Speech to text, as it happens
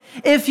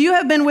if you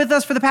have been with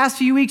us for the past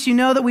few weeks, you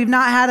know that we've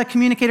not had a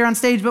communicator on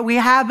stage, but we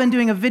have been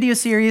doing a video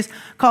series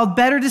called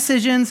Better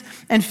Decisions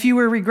and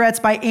Fewer Regrets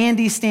by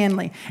Andy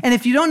Stanley. And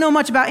if you don't know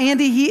much about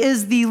Andy, he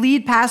is the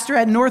lead pastor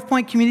at North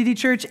Point Community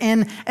Church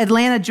in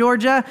Atlanta,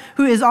 Georgia,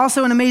 who is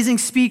also an amazing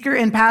speaker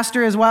and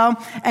pastor as well.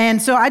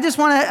 And so I just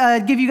want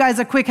to give you guys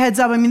a quick heads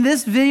up. I mean,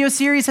 this video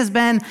series has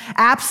been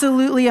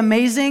absolutely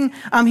amazing.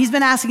 He's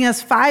been asking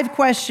us 5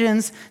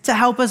 questions to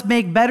help us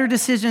make better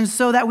decisions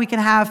so that we can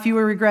have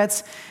fewer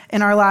regrets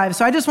in our lives.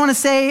 So I just want to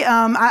say,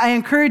 I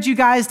encourage you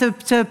guys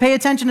to pay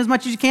attention as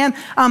much as you can.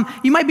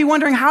 You might be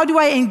wondering, how do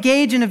I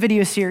engage in a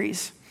video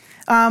series?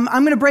 I'm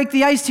going to break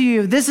the ice to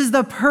you. This is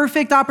the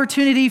perfect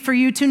opportunity for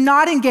you to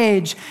not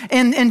engage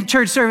in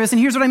church service.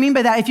 And here's what I mean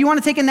by that. If you want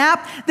to take a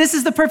nap, this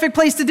is the perfect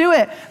place to do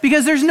it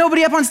because there's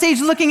nobody up on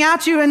stage looking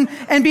at you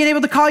and being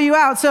able to call you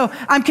out. So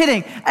I'm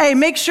kidding. Hey,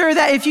 make sure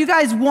that if you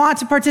guys want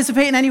to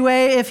participate in any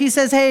way, if he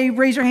says, hey,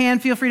 raise your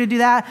hand, feel free to do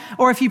that.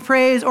 Or if he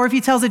prays, or if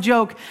he tells a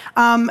joke.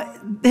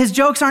 His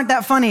jokes aren't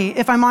that funny,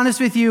 if I'm honest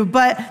with you,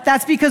 but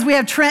that's because we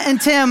have Trent and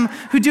Tim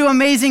who do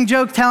amazing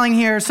joke telling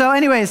here. So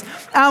anyways,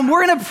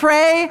 we're going to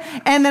pray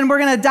and then we're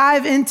going to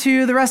dive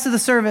into the rest of the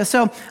service.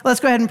 So let's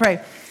go ahead and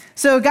pray.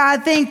 So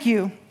God, thank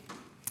you.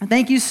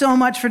 Thank you so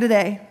much for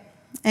today.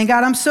 And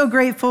God, I'm so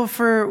grateful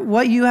for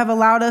what you have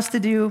allowed us to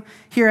do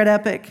here at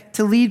Epic,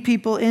 to lead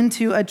people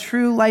into a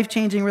true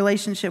life-changing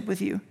relationship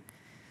with you.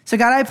 So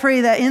God, I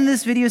pray that in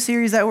this video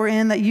series that we're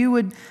in, that you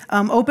would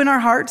open our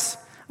hearts,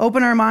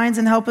 open our minds,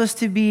 and help us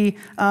to be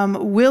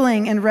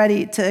willing and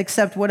ready to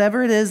accept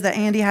whatever it is that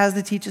Andy has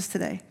to teach us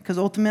today, because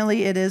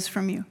ultimately it is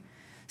from you.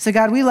 So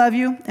God, we love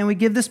you, and we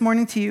give this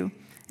morning to you.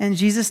 In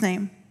Jesus'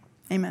 name,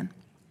 amen.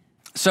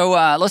 So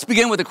let's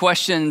begin with a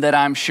question that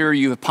I'm sure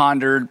you have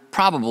pondered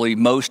probably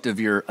most of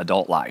your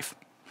adult life.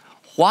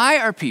 Why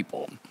are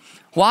people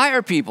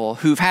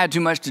who've had too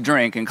much to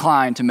drink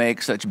inclined to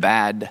make such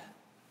bad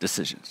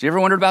decisions? You ever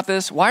wondered about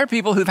this? Why are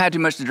people who've had too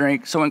much to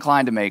drink so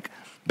inclined to make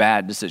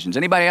bad decisions?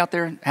 Anybody out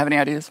there have any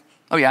ideas?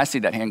 Oh yeah, I see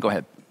that hand, go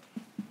ahead.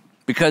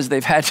 Because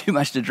they've had too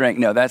much to drink.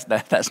 No, that's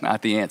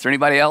not the answer.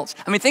 Anybody else?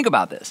 I mean, think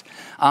about this.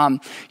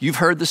 You've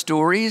heard the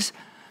stories.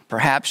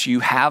 Perhaps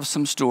you have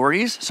some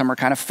stories. Some are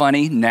kind of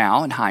funny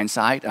now in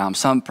hindsight.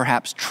 Some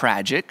perhaps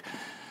tragic.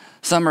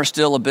 Some are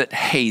still a bit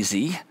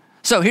hazy.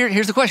 So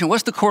here's the question.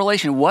 What's the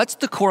correlation? What's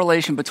the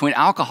correlation between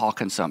alcohol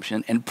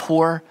consumption and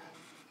poor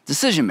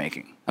decision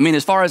making? I mean,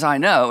 as far as I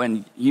know,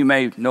 and you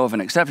may know of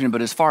an exception,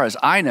 but as far as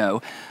I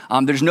know,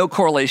 there's no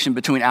correlation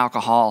between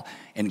alcohol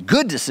and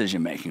good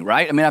decision making,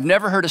 right? I mean, I've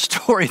never heard a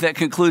story that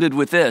concluded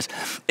with this.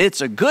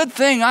 It's a good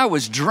thing I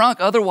was drunk,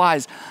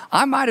 otherwise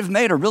I might have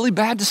made a really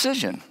bad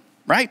decision,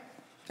 right?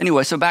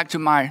 Anyway, so back to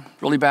my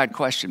really bad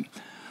question.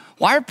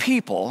 Why are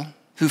people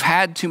who've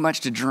had too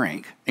much to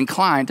drink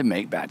inclined to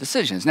make bad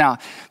decisions? Now,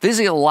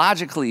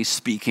 physiologically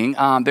speaking,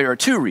 there are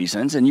 2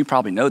 reasons, and you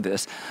probably know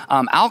this.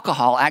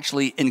 Alcohol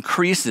actually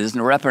increases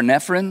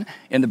norepinephrine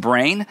in the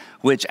brain,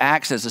 which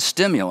acts as a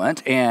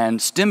stimulant,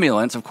 and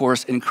stimulants, of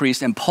course,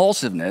 increase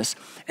impulsiveness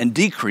and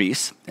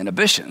decrease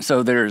inhibition.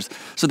 So there's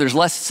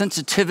less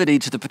sensitivity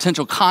to the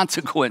potential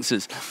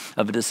consequences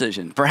of a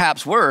decision.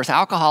 Perhaps worse,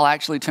 alcohol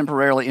actually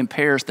temporarily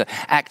impairs the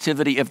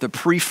activity of the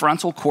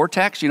prefrontal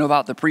cortex. You know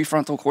about the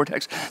prefrontal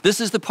cortex?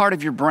 This is the part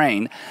of your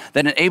brain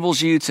that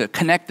enables you to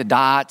connect the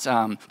dots,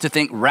 to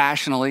think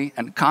rationally,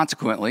 and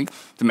consequently,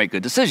 to make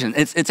good decisions.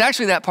 It's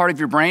actually that part of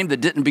your brain that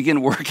didn't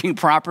begin working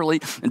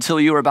properly until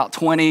you were about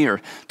 20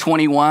 or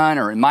 21,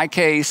 or in my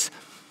case.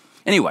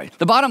 Anyway,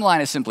 the bottom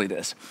line is simply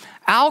this.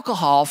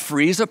 Alcohol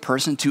frees a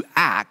person to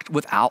act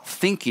without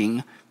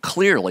thinking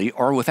clearly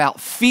or without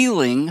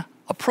feeling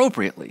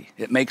appropriately.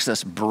 It makes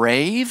us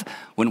brave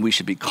when we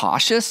should be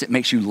cautious. It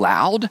makes you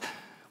loud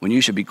when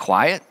you should be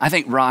quiet. I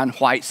think Ron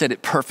White said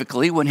it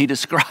perfectly when he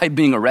described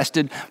being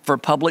arrested for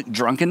public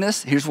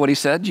drunkenness. Here's what he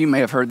said. You may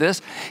have heard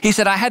this. He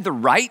said, I had the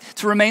right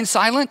to remain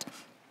silent,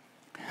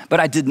 but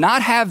I did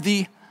not have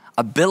the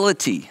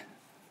ability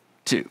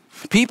to.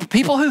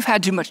 People who've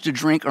had too much to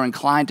drink are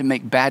inclined to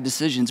make bad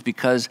decisions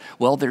because,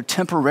 well, they're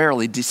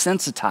temporarily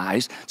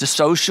desensitized to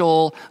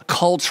social,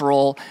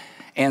 cultural,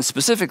 and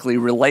specifically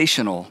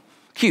relational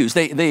cues.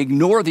 They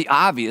ignore the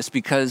obvious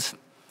because,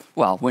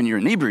 well, when you're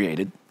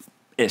inebriated,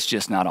 it's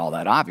just not all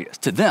that obvious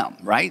to them,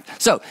 right?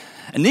 So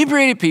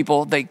inebriated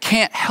people, they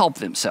can't help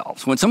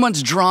themselves. When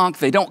someone's drunk,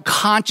 they don't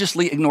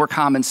consciously ignore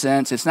common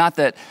sense. It's not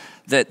that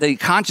they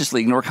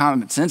consciously ignore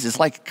common sense. It's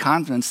like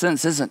common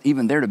sense isn't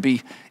even there to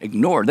be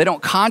ignored. They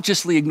don't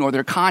consciously ignore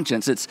their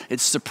conscience.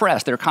 It's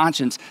suppressed. Their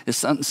conscience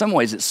is, in some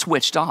ways, it's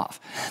switched off.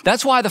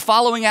 That's why the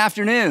following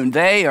afternoon,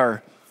 they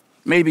or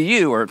maybe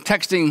you are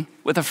texting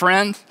with a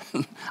friend.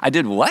 I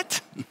did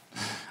what?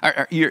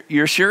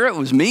 You're sure it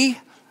was me?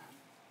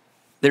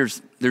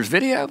 There's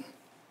video?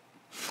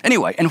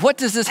 Anyway, and what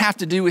does this have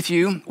to do with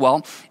you?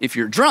 Well, if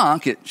you're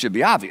drunk, it should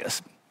be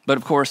obvious. But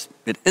of course,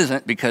 it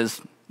isn't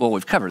because, well,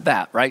 we've covered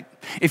that, right?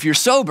 If you're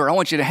sober, I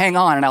want you to hang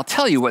on and I'll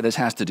tell you what this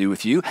has to do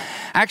with you.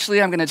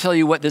 Actually, I'm going to tell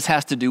you what this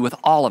has to do with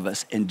all of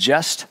us in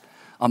just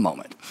a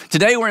moment.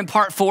 Today, we're in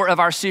part 4 of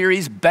our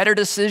series, Better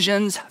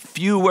Decisions,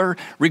 Fewer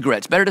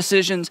Regrets. Better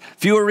Decisions,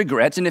 Fewer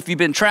Regrets. And if you've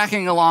been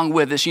tracking along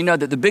with us, you know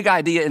that the big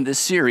idea in this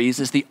series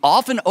is the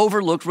often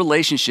overlooked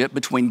relationship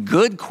between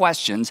good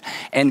questions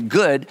and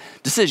good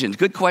decisions.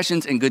 Good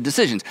questions and good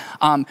decisions.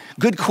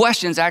 Good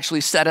questions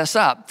actually set us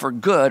up for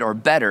good or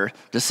better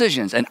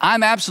decisions. And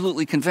I'm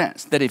absolutely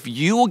convinced that if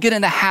you will get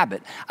in the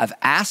habit of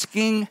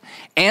asking,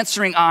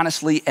 answering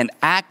honestly, and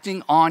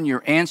acting on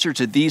your answer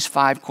to these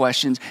 5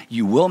 questions,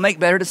 you will make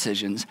better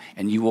decisions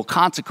and you will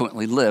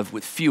consequently live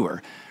with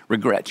fewer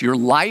regrets. Your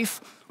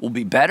life will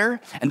be better,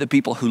 and the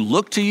people who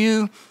look to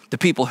you, the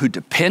people who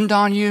depend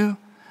on you,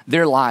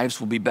 their lives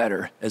will be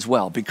better as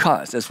well.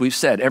 Because, as we've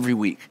said every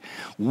week,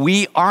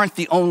 we aren't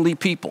the only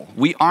people.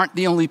 We aren't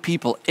the only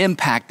people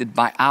impacted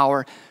by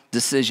our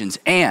decisions.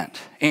 And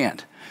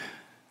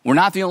we're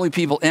not the only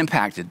people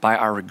impacted by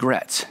our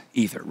regrets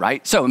either,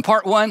 right? So in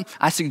part 1,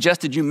 I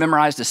suggested you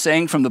memorized a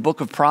saying from the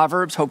book of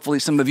Proverbs. Hopefully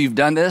some of you have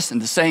done this. And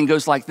the saying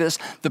goes like this: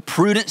 the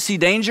prudent see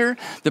danger,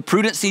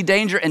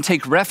 and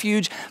take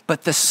refuge.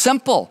 But the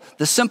simple,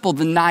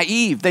 the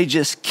naive, they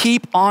just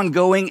keep on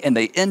going and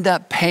they end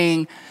up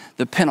paying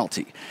the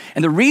penalty.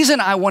 And the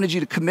reason I wanted you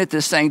to commit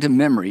this saying to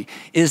memory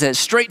is, as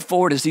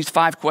straightforward as these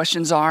 5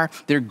 questions are,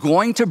 they're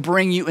going to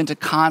bring you into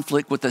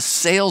conflict with the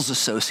sales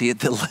associate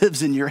that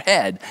lives in your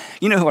head.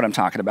 You know what I'm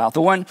talking about.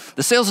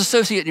 The sales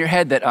associate in your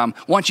head that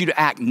wants you to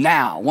act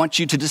now, wants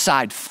you to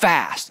decide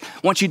fast,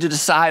 wants you to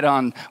decide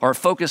on or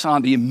focus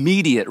on the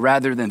immediate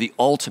rather than the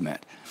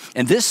ultimate.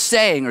 And this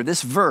saying or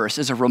this verse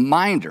is a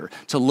reminder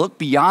to look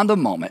beyond the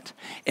moment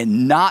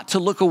and not to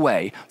look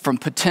away from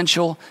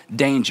potential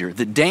danger,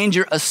 the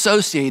danger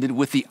associated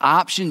with the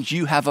options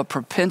you have a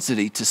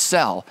propensity to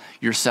sell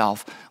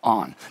yourself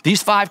on.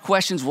 These 5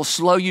 questions will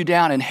slow you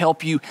down and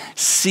help you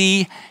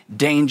see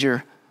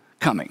danger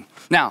coming.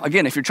 Now,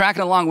 again, if you're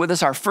tracking along with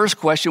us, our first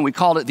question, we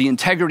called it the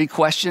integrity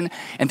question.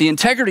 And the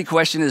integrity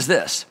question is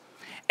this: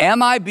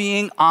 am I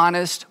being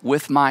honest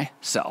with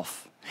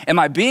myself? Am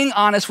I being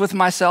honest with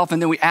myself?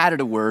 And then we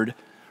added a word,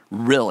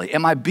 really.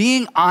 Am I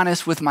being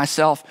honest with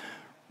myself,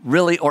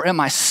 really? Or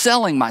am I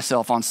selling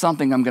myself on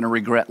something I'm going to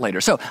regret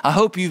later? So I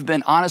hope you've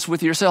been honest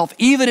with yourself,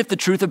 even if the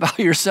truth about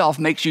yourself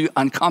makes you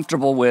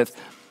uncomfortable with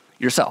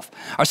yourself.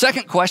 Our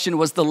second question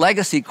was the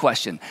legacy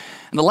question.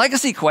 And the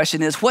legacy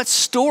question is, what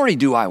story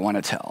do I want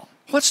to tell?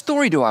 What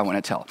story do I want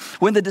to tell?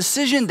 When the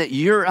decision that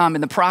you're in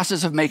the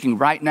process of making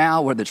right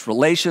now, whether it's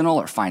relational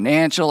or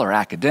financial or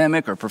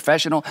academic or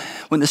professional,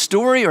 when the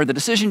story or the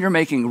decision you're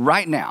making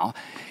right now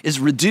is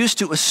reduced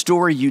to a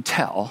story you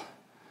tell,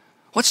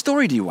 what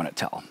story do you want to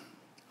tell?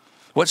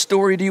 What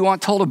story do you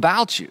want told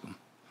about you?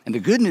 And the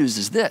good news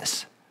is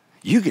this: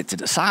 you get to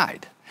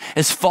decide.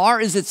 As far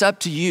as it's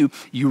up to you,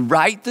 you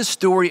write the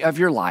story of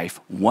your life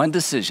one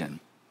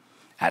decision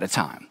at a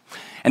time.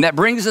 And that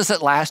brings us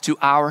at last to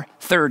our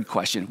third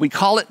question. We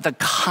call it the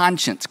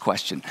conscience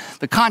question.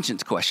 The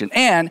conscience question.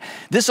 And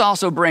this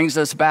also brings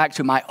us back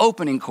to my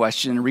opening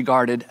question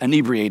regarding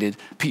inebriated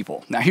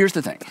people. Now, here's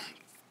the thing.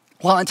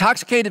 While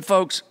intoxicated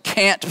folks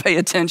can't pay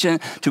attention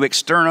to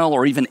external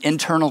or even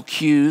internal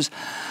cues,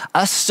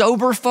 us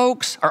sober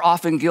folks are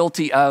often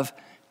guilty of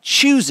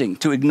choosing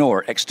to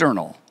ignore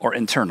external or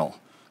internal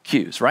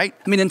cues, right?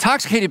 I mean,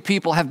 intoxicated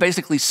people have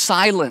basically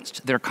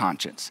silenced their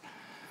conscience.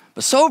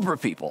 But sober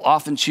people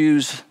often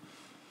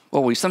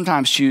we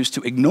sometimes choose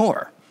to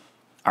ignore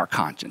our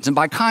conscience. And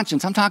by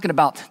conscience, I'm talking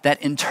about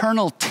that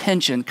internal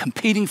tension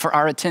competing for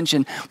our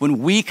attention when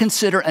we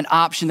consider an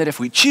option that if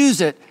we choose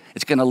it,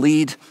 it's going to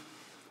lead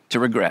to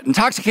regret.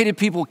 Intoxicated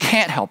people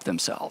can't help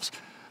themselves,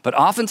 but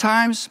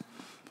oftentimes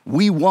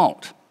we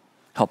won't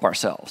help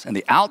ourselves. And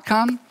the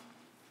outcome,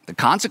 the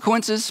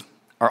consequences,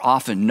 are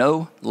often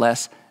no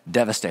less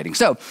devastating.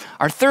 So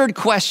our third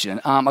question,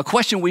 a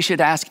question we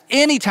should ask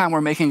anytime we're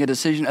making a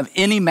decision of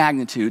any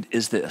magnitude,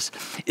 is this: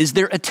 is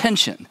there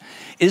attention?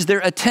 Is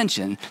there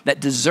attention that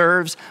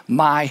deserves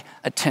my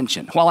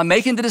attention? While I'm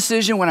making the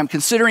decision, when I'm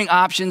considering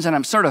options and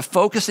I'm sort of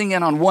focusing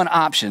in on one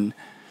option,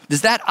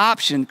 does that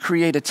option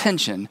create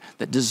attention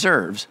that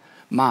deserves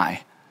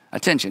my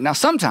attention? Now,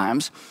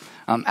 sometimes,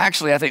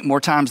 actually, I think more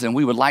times than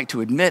we would like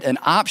to admit, an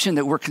option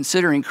that we're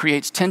considering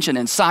creates tension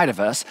inside of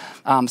us.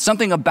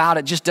 Something about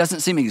it just doesn't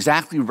seem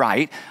exactly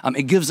right.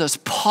 It gives us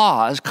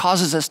pause,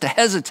 causes us to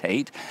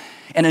hesitate.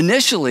 And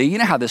initially, you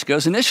know how this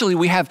goes. Initially,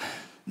 we have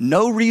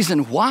no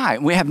reason why.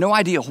 We have no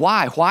idea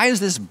why. Why is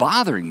this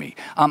bothering me?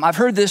 I've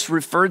heard this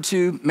referred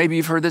to, maybe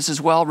you've heard this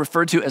as well,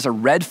 referred to as a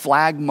red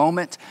flag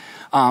moment.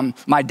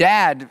 My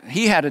dad,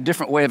 he had a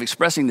different way of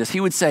expressing this. He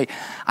would say,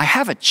 I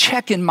have a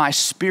check in my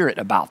spirit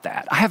about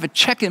that. I have a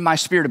check in my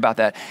spirit about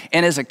that.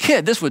 And as a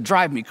kid, this would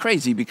drive me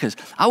crazy because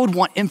I would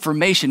want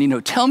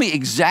information, tell me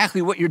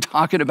exactly what you're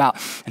talking about.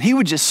 And he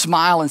would just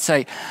smile and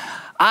say,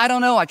 I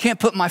don't know, I can't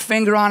put my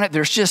finger on it.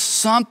 There's just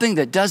something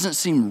that doesn't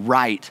seem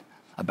right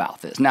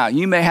about this. Now,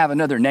 you may have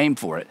another name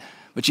for it,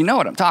 but you know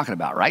what I'm talking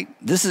about, right?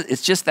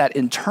 It's just that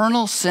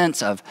internal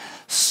sense of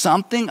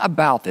something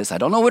about this. I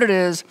don't know what it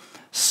is.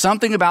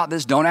 Something about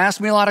this, don't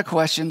ask me a lot of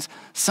questions.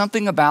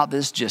 Something about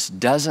this just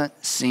doesn't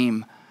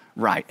seem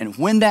right. And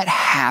when that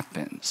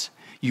happens,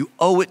 you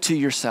owe it to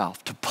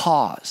yourself to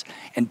pause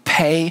and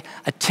pay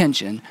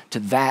attention to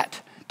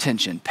that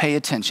tension. Pay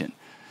attention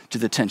to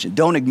the tension.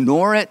 Don't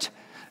ignore it.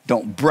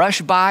 Don't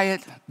brush by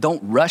it.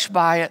 Don't rush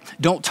by it.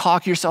 Don't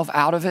talk yourself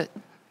out of it.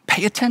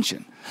 Pay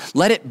attention.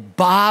 Let it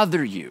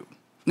bother you.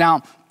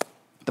 Now,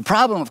 the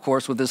problem, of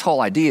course, with this whole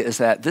idea is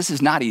that this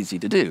is not easy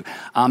to do.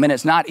 And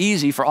it's not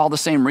easy for all the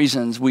same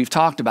reasons we've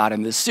talked about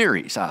in this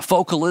series.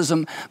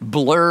 Focalism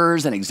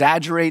blurs and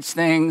exaggerates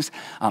things.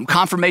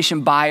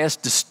 Confirmation bias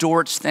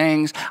distorts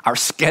things. Our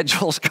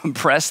schedules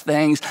compress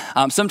things.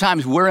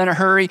 Sometimes we're in a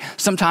hurry.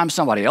 Sometimes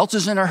somebody else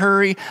is in a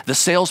hurry. The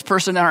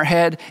salesperson in our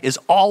head is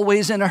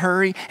always in a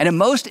hurry. And in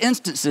most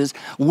instances,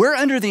 we're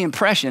under the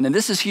impression, and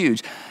this is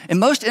huge, in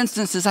most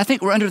instances, I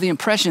think we're under the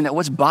impression that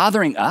what's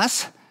bothering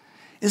us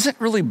isn't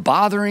really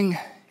bothering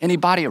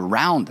anybody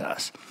around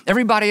us.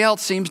 Everybody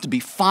else seems to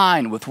be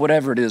fine with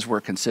whatever it is we're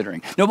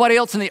considering. Nobody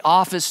else in the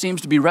office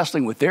seems to be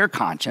wrestling with their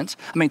conscience.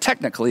 I mean,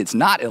 technically, it's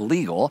not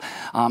illegal.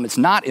 It's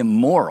not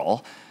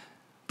immoral.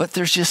 But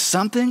there's just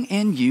something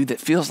in you that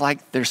feels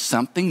like there's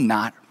something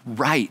not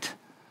right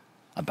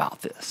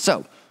about this.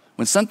 So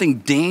when something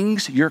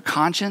dings your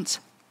conscience,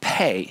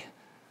 pay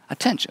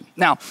attention.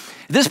 Now,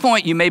 at this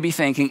point, you may be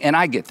thinking, and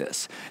I get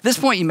this. At this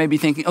point, you may be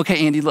thinking,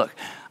 okay, Andy, look,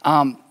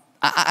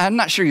 I'm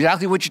not sure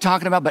exactly what you're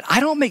talking about, but I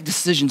don't make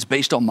decisions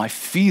based on my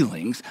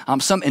feelings,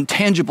 some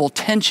intangible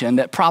tension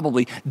that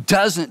probably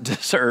doesn't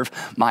deserve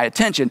my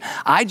attention.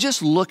 I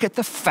just look at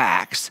the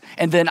facts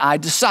and then I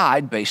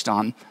decide based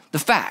on the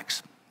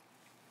facts.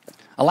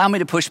 Allow me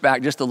to push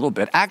back just a little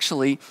bit.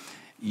 Actually,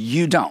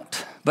 you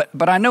don't,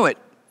 but I know it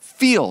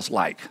feels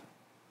like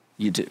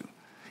you do.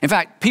 In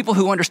fact, people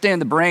who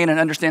understand the brain and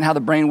understand how the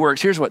brain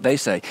works, here's what they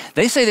say.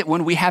 They say that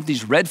when we have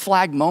these red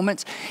flag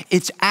moments,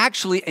 it's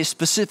actually a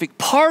specific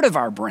part of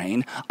our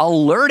brain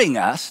alerting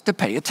us to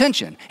pay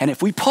attention. And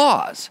if we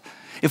pause,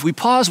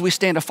 we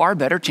stand a far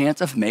better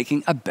chance of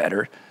making a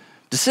better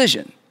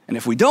decision. And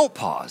if we don't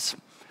pause,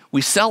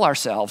 we sell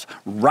ourselves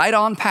right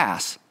on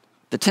past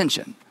the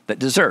tension that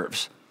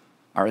deserves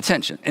our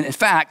attention. And in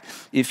fact,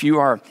 if you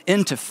are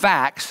into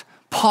facts,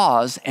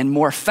 pause and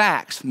more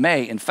facts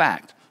may, in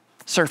fact,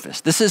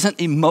 surface. This isn't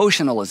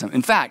emotionalism.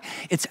 In fact,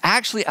 it's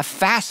actually a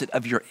facet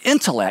of your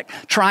intellect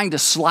trying to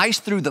slice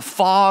through the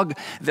fog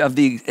of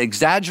the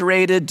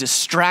exaggerated,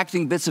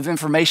 distracting bits of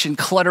information,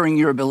 cluttering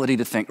your ability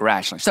to think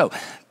rationally. So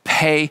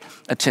pay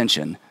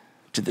attention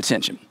to the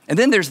tension. And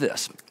then there's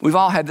this. We've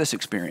all had this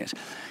experience.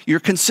 You're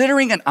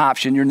considering an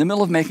option. You're in the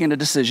middle of making a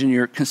decision.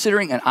 You're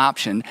considering an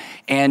option,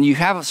 and you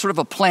have a sort of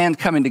a plan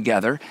coming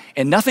together,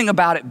 and nothing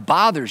about it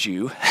bothers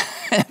you.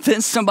 And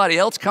then somebody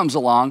else comes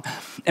along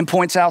and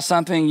points out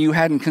something you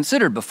hadn't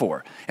considered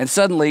before. And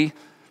suddenly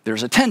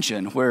there's a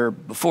tension where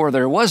before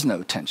there was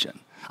no tension,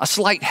 a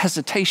slight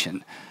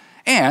hesitation.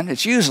 And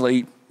it's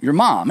usually your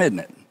mom, isn't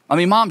it? I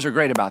mean, moms are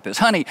great about this.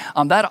 Honey,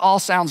 that all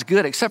sounds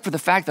good except for the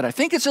fact that I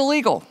think it's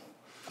illegal.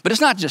 But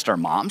it's not just our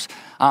moms.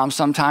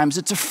 Sometimes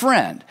it's a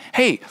friend.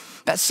 Hey,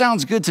 that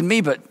sounds good to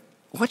me, but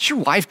what's your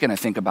wife gonna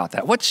think about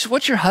that?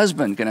 What's your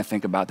husband gonna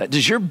think about that?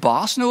 Does your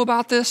boss know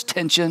about this?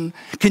 Tension.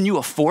 Can you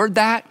afford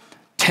that?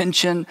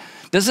 Tension.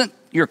 Doesn't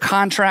your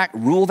contract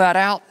rule that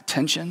out?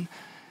 Tension.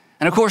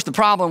 And of course, the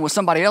problem with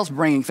somebody else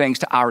bringing things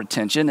to our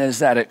attention is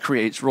that it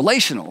creates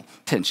relational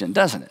tension,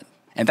 doesn't it?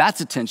 And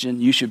that's a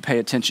tension you should pay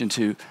attention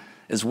to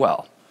as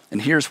well.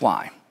 And here's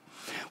why.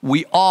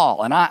 We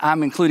all, and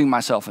I'm including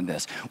myself in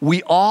this,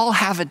 we all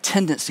have a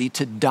tendency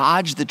to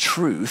dodge the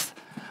truth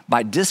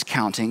by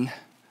discounting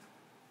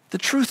the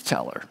truth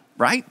teller,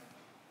 right?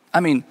 I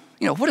mean,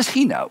 what does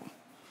he know?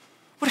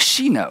 What does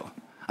she know?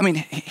 I mean,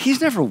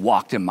 he's never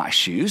walked in my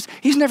shoes.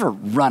 He's never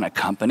run a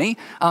company.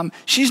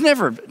 She's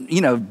never,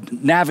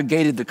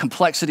 navigated the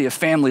complexity of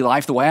family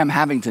life the way I'm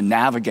having to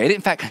navigate it.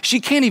 In fact, she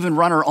can't even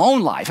run her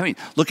own life. I mean,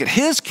 look at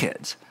his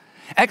kids.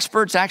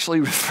 Experts actually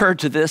refer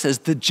to this as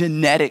the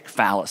genetic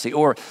fallacy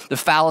or the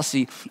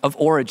fallacy of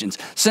origins.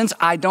 Since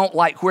I don't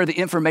like where the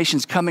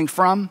information's coming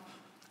from,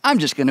 I'm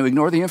just going to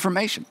ignore the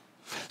information.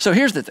 So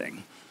here's the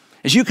thing.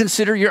 As you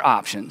consider your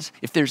options,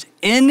 if there's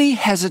any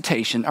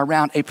hesitation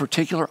around a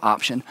particular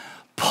option,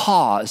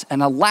 pause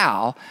and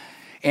allow,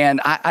 and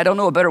I don't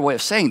know a better way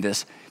of saying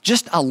this,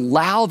 just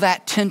allow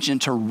that tension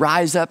to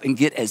rise up and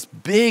get as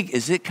big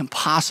as it can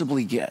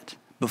possibly get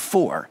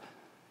before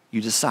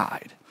you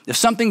decide. If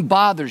something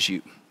bothers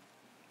you,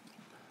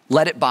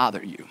 let it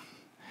bother you.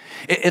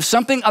 If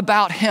something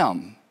about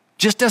him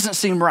just doesn't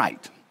seem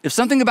right, if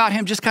something about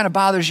him just kind of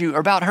bothers you or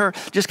about her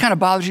just kind of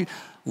bothers you,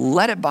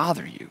 let it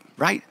bother you,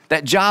 right?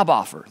 That job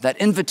offer, that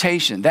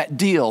invitation, that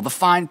deal, the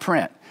fine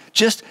print.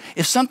 Just,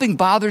 if something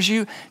bothers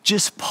you,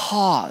 just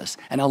pause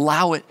and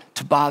allow it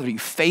to bother you.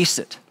 Face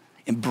it,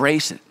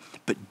 embrace it,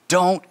 but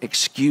don't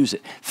excuse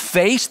it.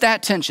 Face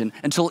that tension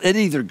until it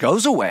either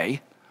goes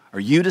away or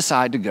you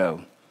decide to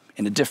go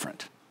in a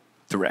different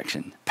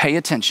direction. Pay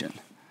attention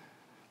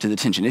to the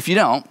tension. If you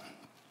don't,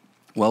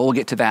 Well, we'll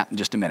get to that in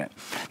just a minute.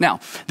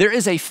 Now, there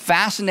is a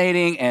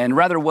fascinating and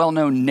rather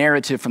well-known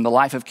narrative from the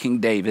life of King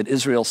David,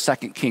 Israel's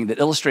second king, that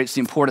illustrates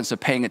the importance of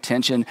paying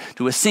attention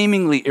to a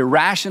seemingly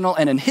irrational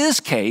and, in his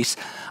case,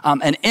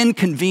 an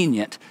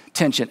inconvenient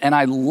tension. And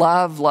I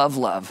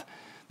love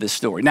this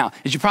story. Now,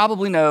 as you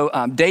probably know,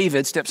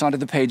 David steps onto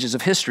the pages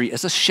of history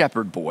as a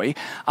shepherd boy.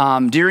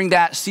 During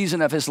that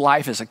season of his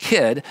life as a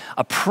kid,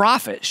 a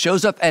prophet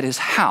shows up at his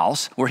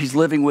house where he's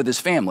living with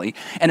his family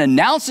and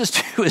announces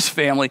to his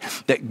family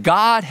that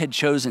God had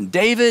chosen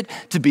David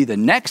to be the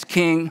next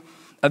king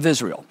of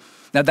Israel.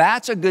 Now,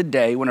 that's a good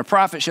day when a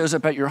prophet shows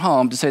up at your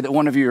home to say that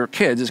one of your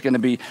kids is going to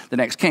be the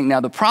next king. Now,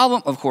 the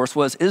problem, of course,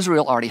 was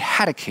Israel already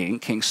had a king,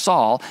 King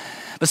Saul,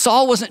 but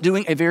Saul wasn't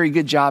doing a very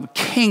good job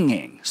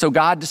kinging. So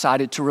God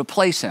decided to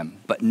replace him,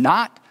 but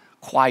not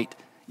quite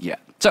yet.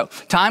 So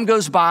time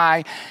goes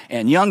by,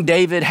 and young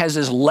David has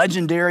this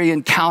legendary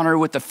encounter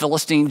with the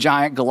Philistine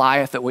giant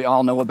Goliath that we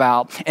all know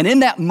about. And in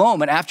that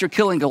moment, after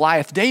killing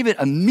Goliath, David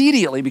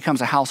immediately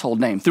becomes a household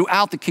name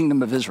throughout the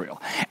kingdom of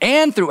Israel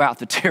and throughout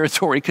the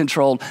territory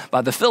controlled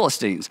by the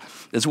Philistines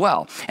as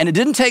well. And it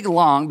didn't take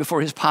long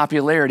before his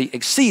popularity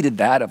exceeded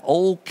that of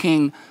old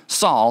King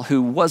Saul,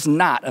 who was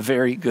not a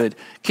very good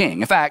king.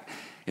 In fact,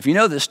 if you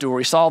know this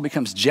story, Saul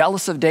becomes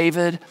jealous of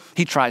David.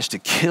 He tries to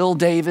kill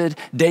David.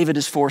 David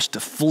is forced to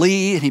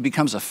flee and he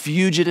becomes a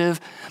fugitive.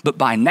 But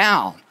by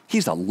now,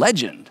 he's a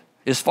legend.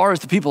 As far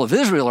as the people of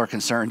Israel are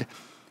concerned,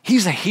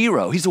 he's a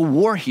hero. He's a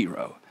war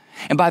hero.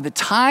 And by the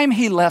time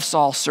he left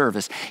Saul's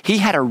service, he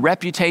had a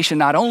reputation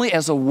not only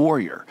as a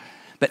warrior,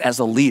 but as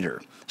a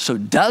leader. So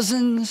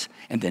dozens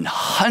and then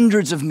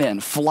hundreds of men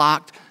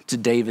flocked to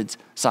David's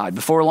side.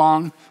 Before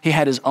long, he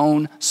had his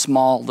own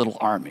small little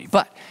army.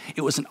 But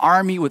it was an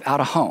army without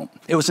a home.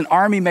 It was an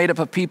army made up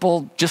of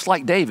people just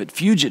like David,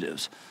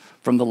 fugitives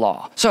from the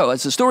law. So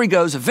as the story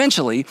goes,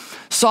 eventually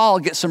Saul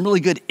gets some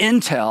really good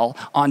intel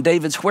on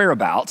David's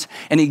whereabouts,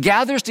 and he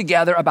gathers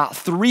together about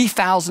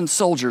 3,000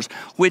 soldiers,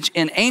 which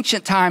in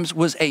ancient times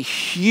was a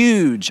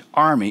huge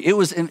army. It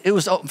was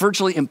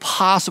virtually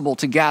impossible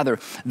to gather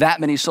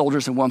that many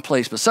soldiers in one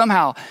place, but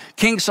somehow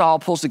King Saul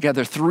pulls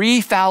together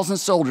 3,000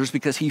 soldiers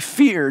because he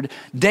feared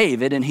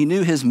David and he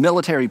knew his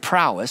military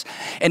prowess,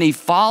 and he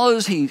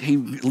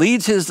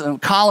leads his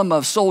column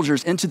of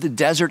soldiers into the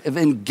desert of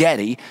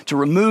En-Gedi to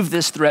remove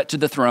this threat to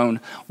the throne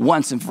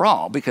once and for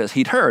all, because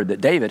he'd heard that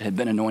David had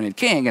been anointed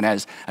king. And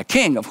as a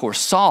king, of course,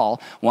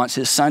 Saul wants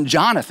his son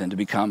Jonathan to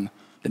become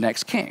the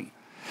next king.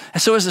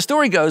 And so as the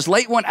story goes,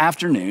 late one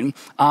afternoon,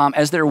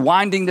 as they're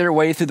winding their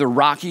way through the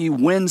rocky,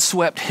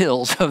 windswept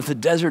hills of the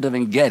desert of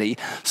En-Gedi,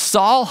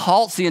 Saul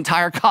halts the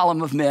entire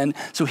column of men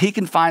so he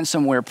can find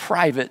somewhere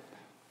private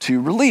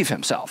to relieve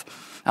himself.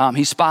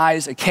 He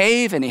spies a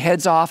cave and he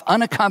heads off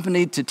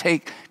unaccompanied to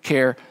take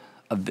care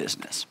of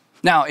business.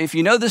 Now, if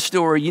you know this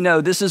story, you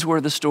know this is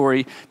where the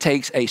story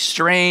takes a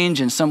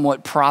strange and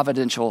somewhat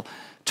providential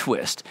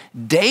twist.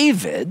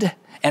 David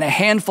and a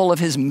handful of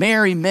his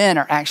merry men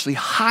are actually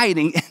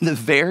hiding in the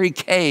very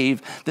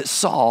cave that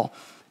Saul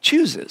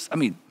chooses. I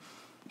mean,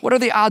 what are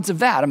the odds of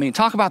that? I mean,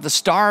 talk about the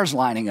stars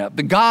lining up,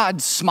 the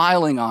gods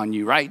smiling on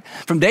you, right?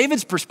 From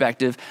David's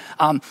perspective,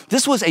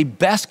 this was a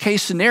best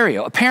case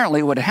scenario.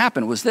 Apparently what had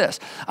happened was this.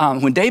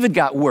 When David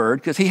got word,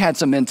 because he had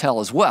some intel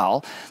as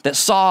well, that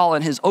Saul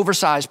and his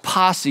oversized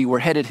posse were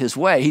headed his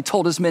way, he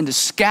told his men to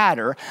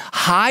scatter,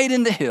 hide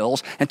in the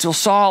hills until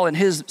Saul and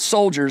his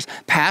soldiers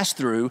passed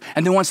through.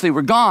 And then once they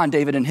were gone,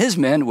 David and his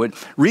men would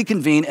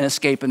reconvene and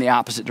escape in the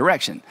opposite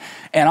direction.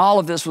 And all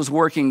of this was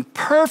working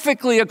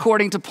perfectly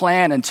according to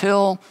plan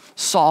until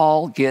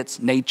Saul gets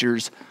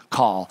nature's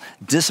call,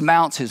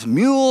 dismounts his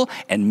mule,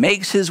 and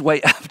makes his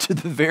way up to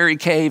the very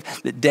cave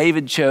that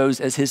David chose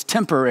as his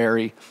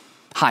temporary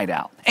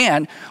hideout.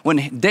 And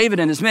when David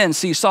and his men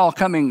see Saul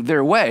coming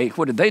their way,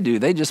 what did they do?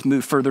 They just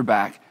moved further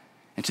back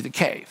into the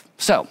cave.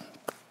 So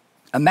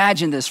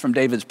imagine this from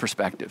David's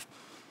perspective.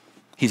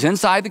 He's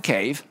inside the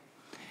cave.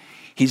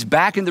 He's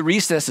back in the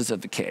recesses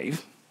of the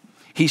cave.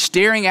 He's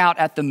staring out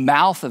at the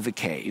mouth of the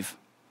cave,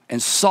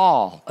 and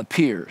Saul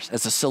appears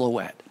as a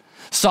silhouette.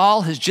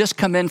 Saul has just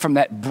come in from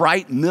that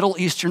bright Middle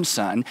Eastern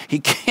sun. He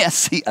can't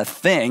see a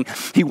thing.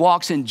 He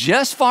walks in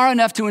just far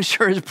enough to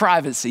ensure his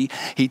privacy.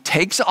 He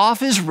takes off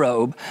his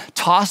robe,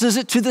 tosses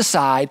it to the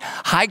side,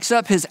 hikes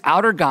up his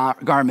outer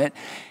garment,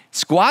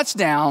 squats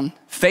down,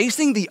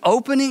 facing the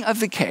opening of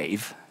the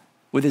cave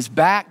with his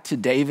back to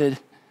David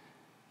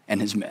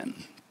and his men.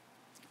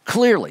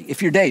 Clearly,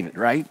 if you're David,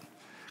 right?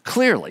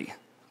 Clearly,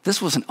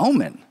 this was an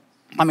omen.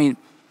 I mean,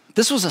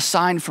 this was a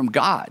sign from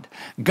God.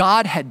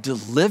 God had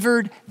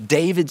delivered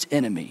David's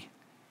enemy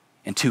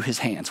into his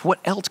hands. What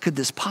else could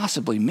this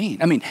possibly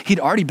mean? I mean, he'd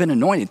already been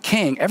anointed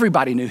king.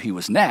 Everybody knew he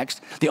was next.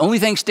 The only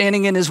thing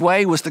standing in his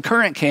way was the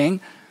current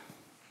king.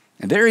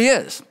 And there he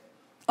is,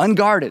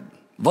 unguarded,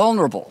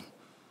 vulnerable,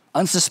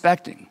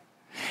 unsuspecting.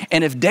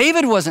 And if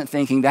David wasn't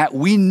thinking that,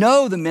 we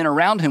know the men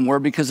around him were,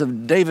 because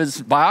of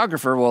David's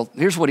biographer. Well,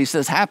 here's what he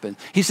says happened.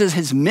 He says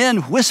his men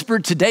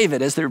whispered to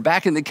David as they're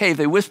back in the cave.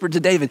 They whispered to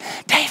David,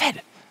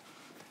 David,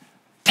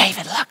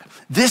 look,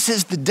 this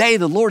is the day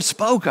the Lord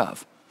spoke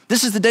of.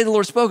 This is the day the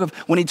Lord spoke of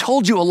when he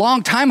told you a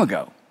long time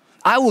ago,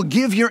 I will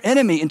give your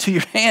enemy into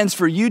your hands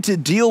for you to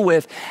deal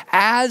with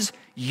as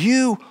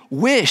you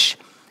wish.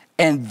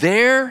 And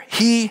there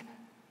he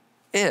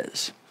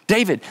is.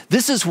 David,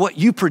 this is what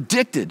you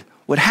predicted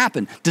would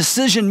happen.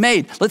 Decision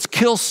made. Let's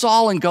kill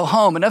Saul and go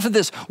home. Enough of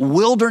this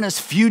wilderness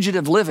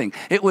fugitive living.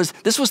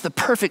 This was the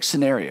perfect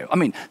scenario. I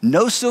mean,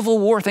 no civil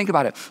war. Think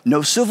about it.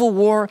 No civil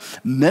war,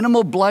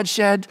 minimal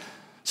bloodshed.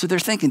 So they're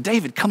thinking,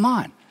 David, come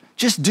on,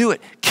 just do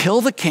it.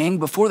 Kill the king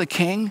before the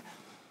king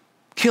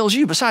kills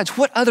you. Besides,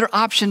 what other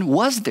option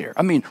was there?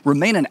 I mean,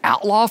 remain an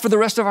outlaw for the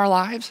rest of our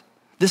lives?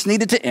 This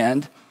needed to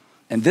end.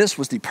 And this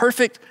was the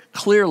perfect,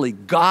 clearly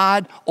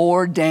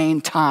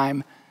God-ordained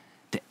time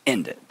to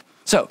end it.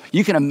 So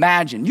you can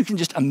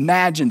just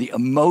imagine the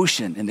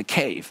emotion in the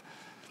cave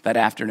that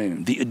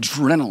afternoon, the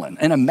adrenaline,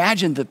 and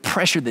imagine the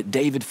pressure that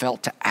David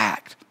felt to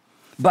act.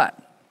 But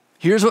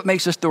here's what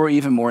makes the story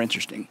even more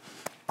interesting.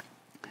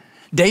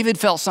 David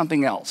felt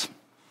something else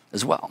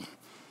as well.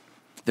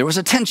 There was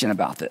a tension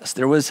about this.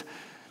 There was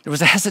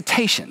a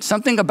hesitation.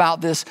 Something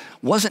about this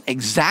wasn't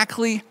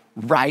exactly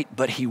right,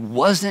 but he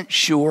wasn't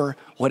sure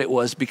what it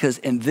was, because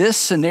in this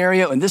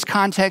scenario, in this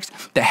context,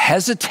 the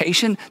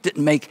hesitation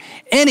didn't make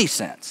any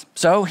sense.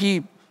 So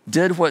he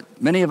did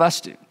what many of us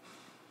do.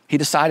 He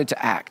decided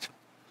to act.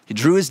 He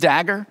drew his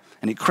dagger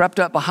and he crept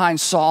up behind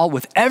Saul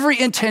with every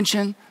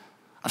intention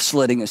of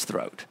slitting his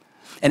throat.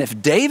 And if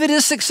David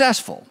is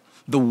successful,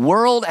 the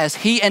world as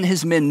he and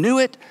his men knew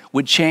it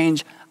would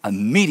change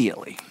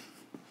immediately.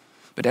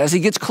 But as he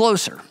gets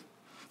closer,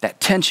 that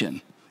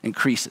tension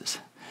increases.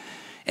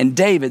 And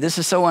David, this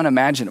is so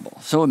unimaginable,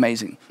 so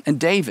amazing. And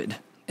David,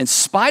 in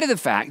spite of the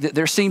fact that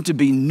there seemed to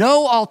be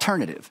no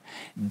alternative,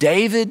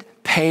 David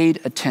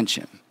paid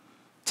attention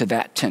to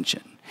that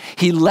tension.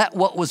 He let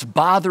what was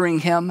bothering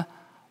him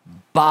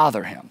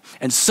bother him.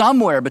 And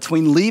somewhere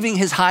between leaving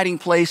his hiding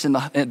place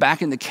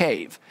back in the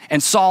cave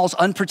and Saul's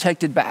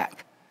unprotected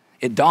back,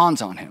 it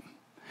dawns on him.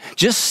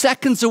 Just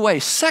seconds away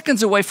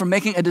from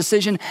making a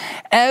decision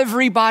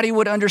everybody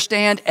would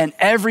understand and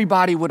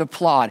everybody would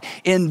applaud.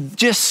 In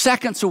just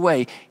seconds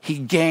away, he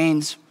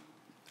gains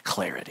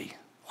clarity.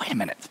 Wait a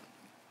minute.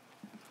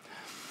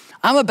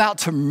 I'm about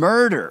to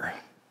murder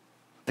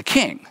the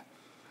king.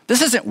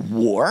 This isn't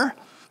war.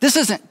 This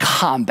isn't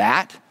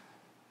combat.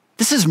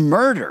 This is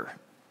murder.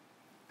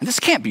 And this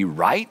can't be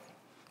right.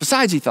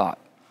 Besides, he thought,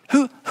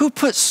 who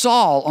put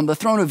Saul on the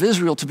throne of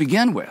Israel to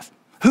begin with?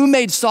 Who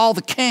made Saul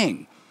the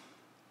king?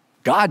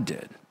 God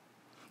did.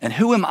 And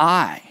who am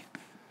I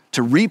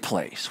to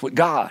replace what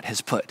God has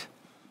put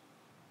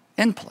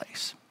in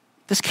place?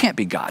 This can't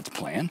be God's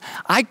plan.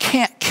 I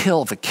can't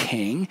kill the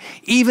king,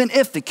 even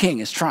if the king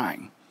is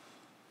trying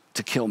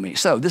to kill me.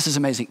 So this is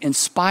amazing. In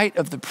spite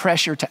of the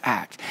pressure to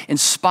act, in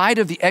spite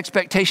of the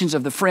expectations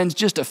of the friends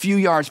just a few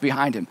yards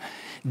behind him,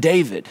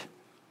 David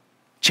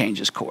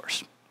changes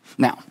course.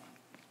 Now,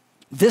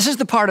 this is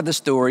the part of the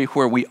story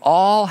where we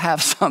all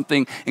have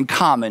something in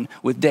common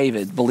with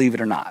David, believe it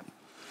or not.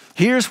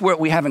 Here's what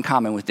we have in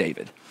common with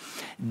David.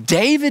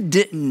 David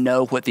didn't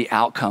know what the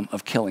outcome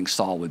of killing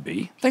Saul would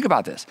be. Think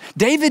about this.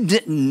 David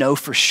didn't know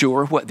for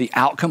sure what the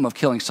outcome of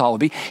killing Saul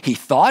would be. He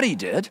thought he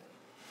did,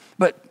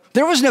 but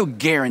there was no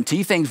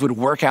guarantee things would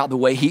work out the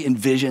way he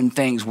envisioned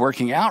things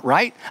working out,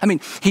 right? I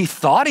mean, he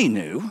thought he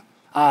knew.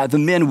 The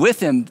men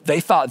with him,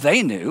 they thought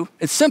they knew.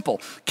 It's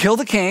simple. Kill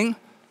the king,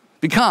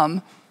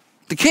 become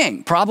the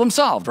king. Problem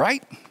solved,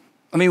 right?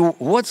 I mean,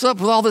 what's up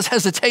with all this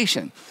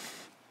hesitation?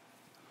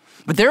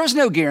 But there was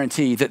no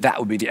guarantee that that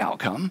would be the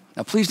outcome.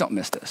 Now, please don't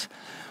miss this.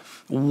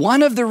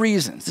 One of the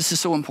reasons, this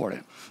is so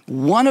important,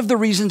 one of the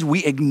reasons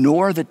we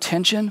ignore the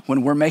tension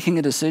when we're making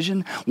a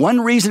decision, one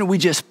reason we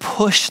just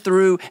push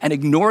through and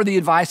ignore the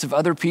advice of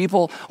other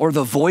people or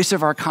the voice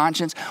of our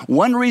conscience,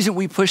 one reason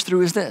we push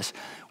through is this.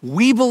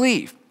 We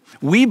believe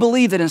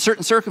that in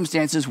certain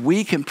circumstances,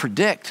 we can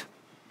predict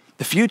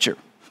the future,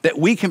 that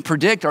we can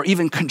predict or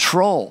even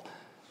control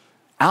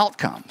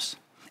outcomes.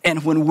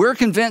 And when we're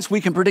convinced we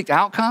can predict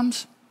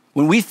outcomes,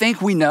 when we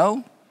think we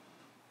know,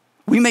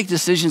 we make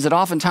decisions that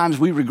oftentimes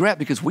we regret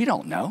because we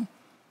don't know.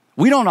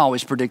 We don't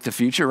always predict the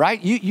future,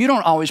 right? You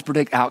don't always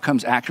predict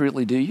outcomes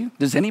accurately, do you?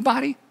 Does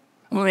anybody?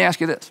 Let me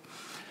ask you this.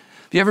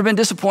 Have you ever been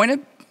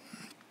disappointed?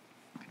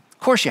 Of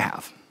course you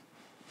have.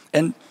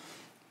 And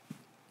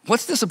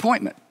what's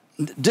disappointment?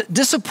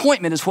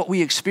 Disappointment is what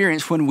we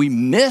experience when we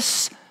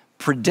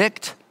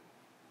mispredict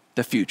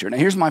the future. Now,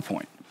 here's my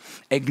point.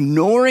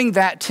 Ignoring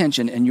that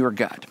tension in your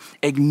gut,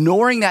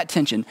 ignoring that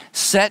tension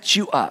sets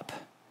you up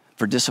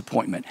for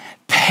disappointment.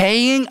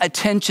 Paying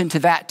attention to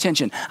that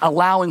tension,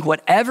 allowing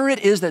whatever it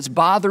is that's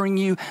bothering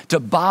you to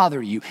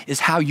bother you is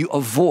how you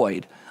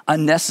avoid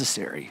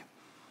unnecessary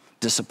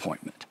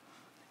disappointment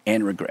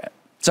and regret.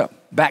 So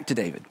back to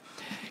David.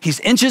 He's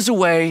inches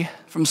away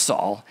from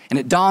Saul, and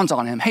it dawns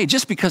on him, hey,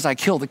 just because I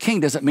kill the king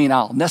doesn't mean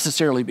I'll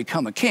necessarily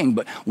become a king.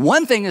 But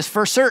one thing is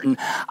for certain,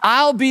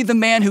 I'll be the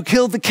man who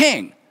killed the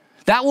king.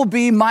 That will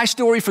be my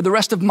story for the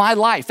rest of my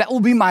life. That will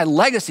be my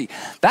legacy.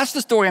 That's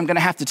the story I'm going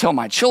to have to tell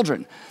my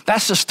children.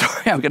 That's the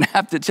story I'm going to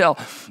have to tell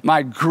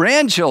my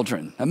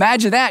grandchildren.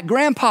 Imagine that.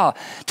 Grandpa,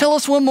 tell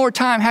us one more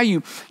time how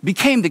you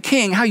became the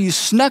king, how you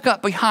snuck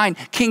up behind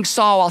King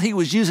Saul while he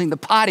was using the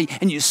potty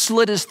and you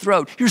slit his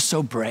throat. You're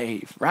so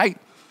brave, right?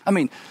 I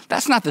mean,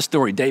 that's not the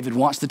story David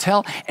wants to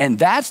tell, and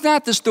that's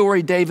not the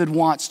story David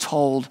wants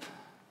told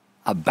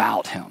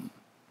about him.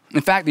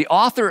 In fact, the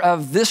author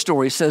of this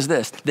story says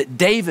this, that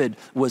David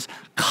was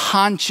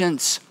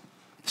conscience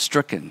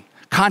stricken.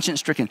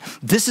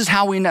 This is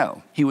how we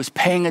know he was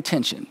paying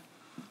attention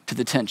to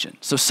the tension.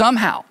 So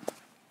somehow,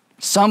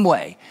 some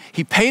way,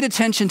 he paid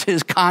attention to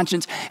his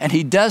conscience and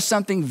he does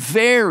something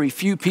very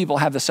few people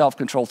have the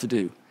self-control to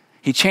do.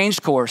 He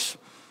changed course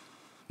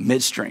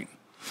midstream.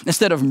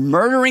 Instead of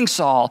murdering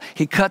Saul,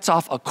 he cuts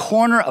off a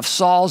corner of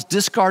Saul's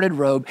discarded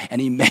robe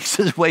and he makes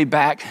his way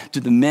back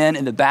to the men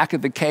in the back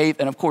of the cave.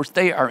 And of course,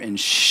 they are in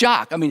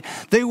shock. I mean,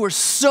 they were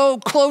so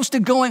close to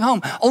going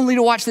home, only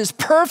to watch this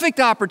perfect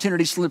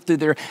opportunity slip through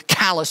their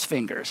callous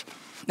fingers.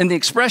 And the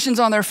expressions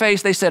on their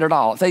face, they said it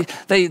all.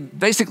 They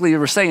basically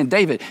were saying,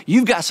 David,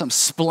 you've got some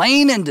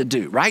splaining to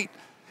do, right?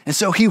 And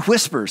so he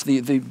whispers,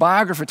 the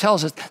biographer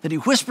tells us that he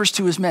whispers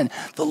to his men,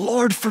 the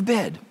Lord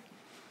forbid.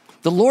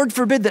 The Lord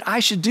forbid that I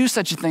should do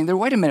such a thing.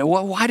 Wait a minute,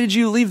 why did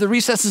you leave the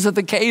recesses of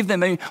the cave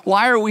then? I mean,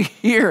 why are we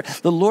here?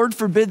 The Lord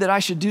forbid that I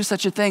should do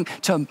such a thing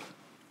to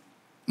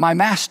my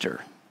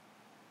master,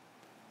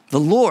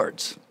 the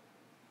Lord's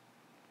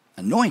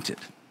anointed,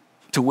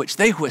 to which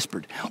they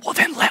whispered, well,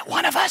 then let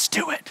one of us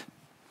do it.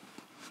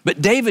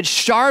 But David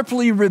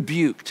sharply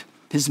rebuked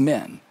his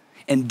men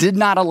and did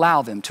not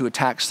allow them to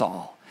attack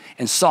Saul.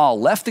 And Saul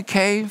left the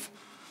cave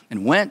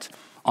and went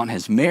on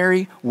his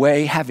merry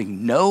way,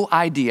 having no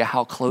idea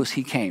how close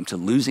he came to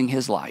losing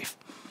his life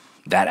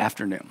that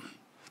afternoon.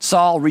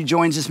 Saul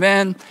rejoins his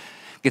men,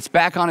 gets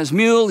back on his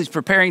mule. He's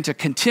preparing to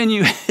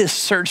continue his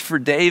search for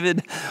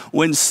David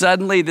when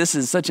suddenly, this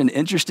is such an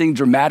interesting,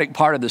 dramatic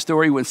part of the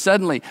story, when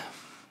suddenly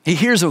he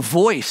hears a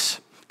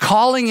voice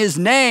calling his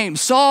name,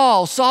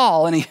 Saul,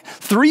 Saul, and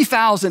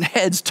 3,000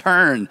 heads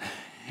turn.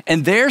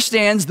 And there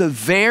stands the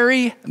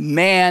very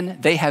man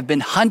they have been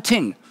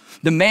hunting,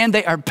 the man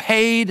they are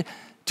paid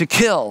to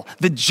kill,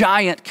 the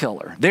giant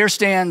killer. There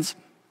stands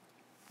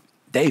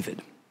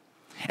David.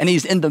 And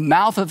he's in the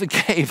mouth of the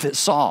cave that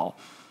Saul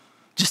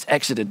just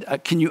exited.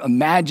 Can you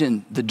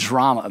imagine the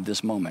drama of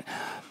this moment?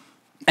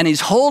 And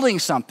he's holding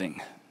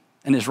something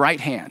in his right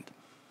hand.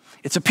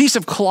 It's a piece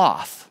of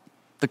cloth,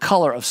 the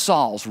color of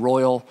Saul's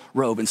royal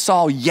robe. And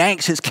Saul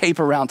yanks his cape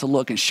around to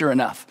look, and sure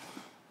enough,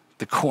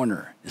 the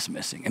corner is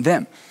missing. And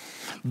then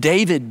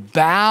David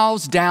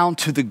bows down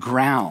to the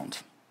ground.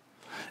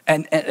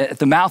 And at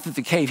the mouth of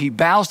the cave, he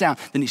bows down,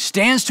 then he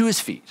stands to his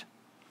feet.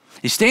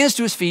 He stands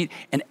to his feet,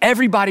 and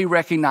everybody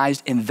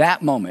recognized in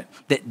that moment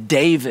that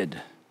David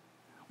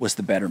was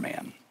the better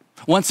man.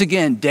 Once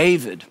again,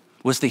 David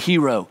was the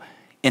hero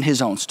in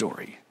his own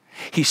story.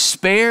 He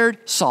spared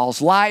Saul's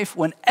life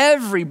when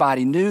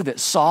everybody knew that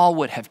Saul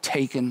would have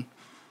taken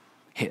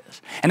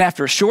his. And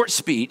after a short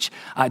speech,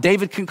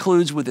 David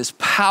concludes with this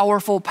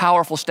powerful,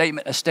 powerful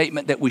statement, a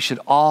statement that we should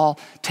all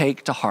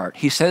take to heart.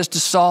 He says to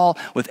Saul,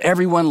 with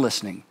everyone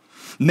listening,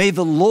 may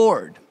the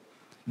Lord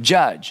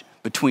judge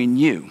between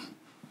you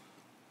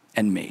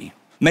and me.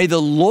 May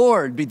the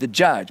Lord be the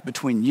judge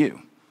between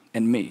you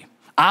and me.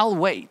 I'll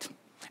wait,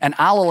 and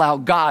I'll allow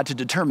God to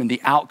determine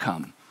the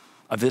outcome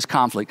of this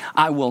conflict.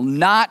 I will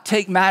not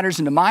take matters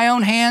into my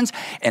own hands,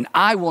 and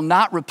I will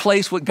not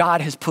replace what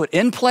God has put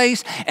in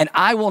place, and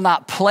I will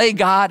not play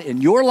God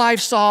in your life,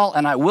 Saul,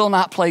 and I will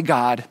not play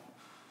God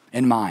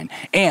in mine.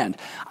 And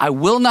I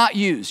will not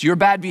use your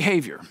bad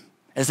behavior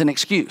as an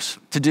excuse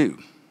to do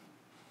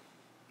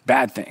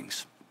bad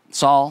things.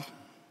 Saul,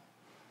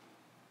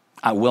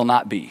 I will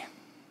not be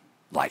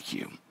like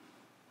you.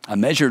 A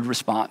measured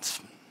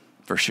response,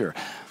 for sure.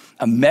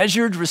 A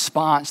measured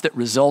response that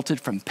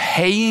resulted from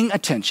paying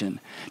attention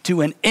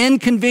to an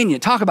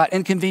inconvenient, talk about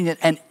inconvenient,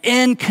 an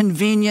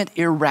inconvenient,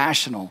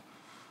 irrational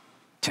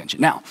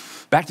tension. Now,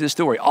 back to the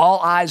story. All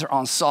eyes are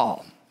on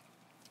Saul.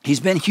 He's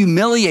been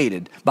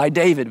humiliated by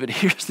David, but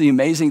here's the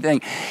amazing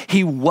thing.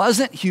 He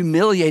wasn't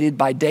humiliated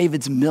by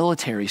David's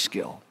military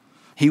skill.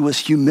 He was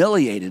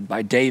humiliated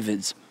by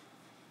David's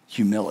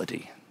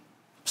humility.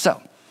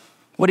 So,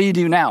 what do you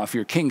do now if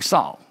you're King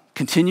Saul?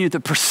 Continue the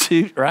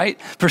pursuit, right?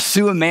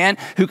 Pursue a man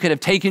who could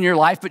have taken your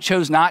life but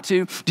chose not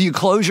to. Do you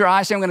close your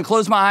eyes, say, I'm going to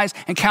close my eyes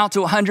and count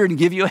to 100 and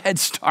give you a head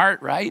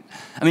start, right?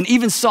 I mean,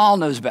 even Saul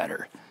knows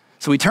better.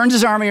 So he turns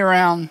his army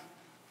around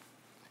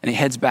and he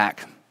heads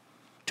back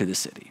to the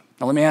city.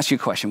 Now, let me ask you a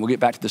question. We'll get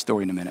back to the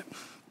story in a minute.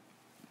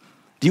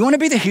 Do you want to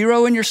be the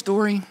hero in your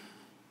story?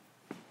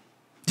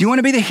 Do you want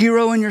to be the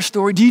hero in your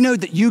story? Do you know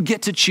that you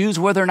get to choose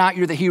whether or not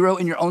you're the hero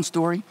in your own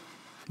story?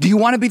 Do you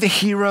want to be the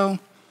hero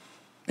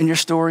in your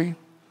story?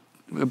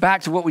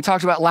 Back to what we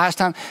talked about last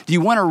time. Do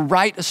you want to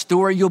write a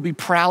story you'll be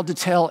proud to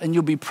tell and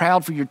you'll be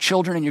proud for your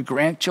children and your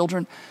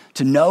grandchildren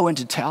to know and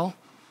to tell?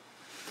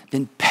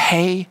 Then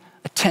pay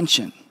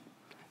attention.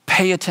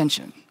 Pay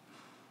attention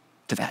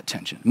to that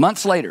tension.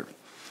 Months later,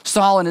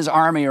 Saul and his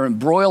army are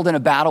embroiled in a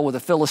battle with the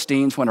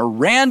Philistines when a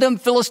random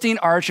Philistine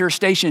archer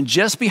stationed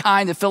just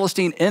behind the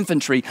Philistine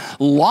infantry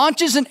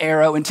launches an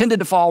arrow intended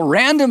to fall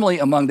randomly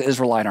among the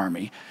Israelite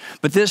army.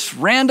 But this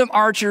random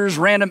archer's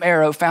random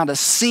arrow found a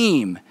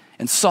seam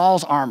in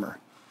Saul's armor,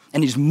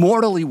 and he's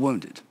mortally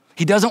wounded.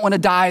 He doesn't want to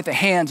die at the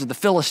hands of the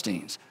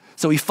Philistines,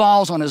 so he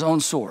falls on his own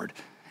sword,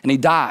 and he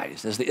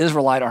dies as the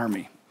Israelite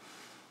army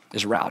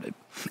is routed.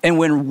 And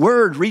when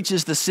word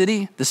reaches the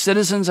city, the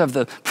citizens of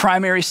the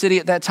primary city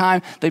at that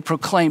time, they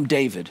proclaim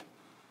David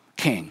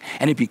king.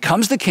 And he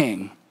becomes the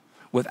king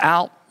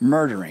without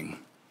murdering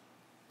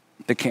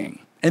the king.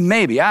 And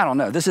maybe, I don't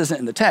know, this isn't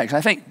in the text.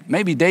 I think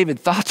maybe David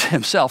thought to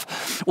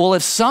himself, well,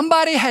 if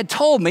somebody had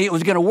told me it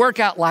was going to work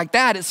out like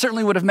that, it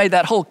certainly would have made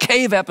that whole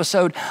cave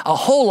episode a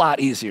whole lot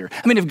easier.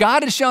 I mean, if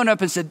God had shown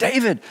up and said,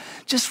 David,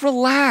 just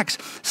relax.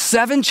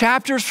 7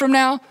 chapters from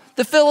now,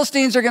 the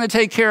Philistines are going to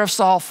take care of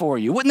Saul for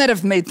you. Wouldn't that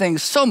have made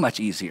things so much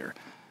easier?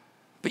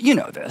 But you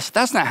know this.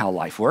 That's not how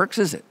life works,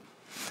 is it?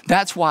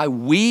 That's why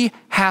we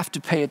have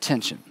to pay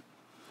attention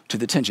to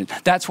the tension.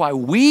 That's why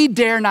we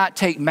dare not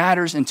take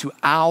matters into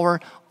our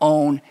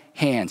own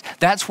hands.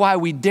 That's why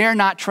we dare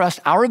not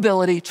trust our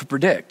ability to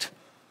predict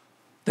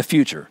the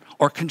future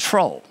or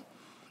control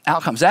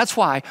outcomes. That's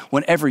why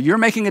whenever you're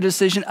making a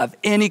decision of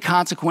any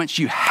consequence,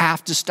 you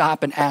have to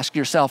stop and ask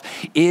yourself,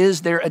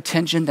 is there a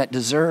tension that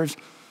deserves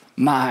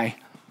my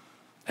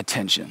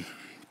attention?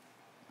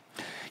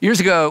 Years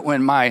ago,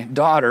 when my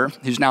daughter,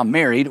 who's now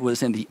married,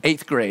 was in the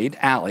 8th grade,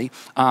 Allie,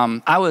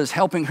 I was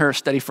helping her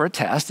study for a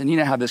test. And you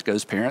know how this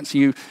goes, parents.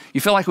 You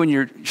feel like when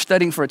you're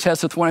studying for a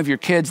test with one of your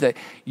kids that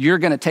you're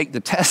going to take the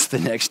test the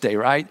next day,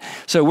 right?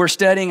 So we're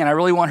studying, and I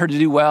really want her to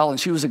do well, and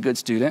she was a good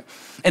student.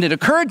 And it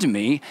occurred to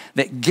me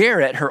that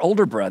Garrett, her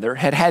older brother,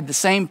 had the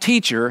same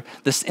teacher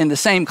in the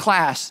same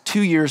class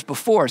 2 years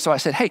before. So I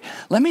said, hey,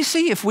 let me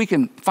see if we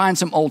can find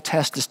some old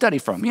tests to study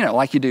from, you know,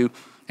 like you do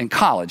in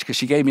college, because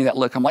she gave me that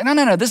look. I'm like,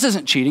 no, this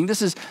isn't cheating.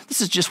 This is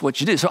just what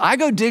you do. So I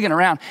go digging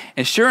around,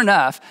 and sure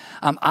enough,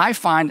 I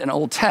find an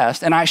old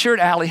test, and I assured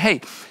Allie,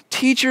 hey,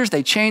 teachers,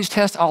 they change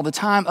tests all the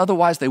time.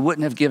 Otherwise, they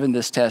wouldn't have given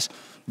this test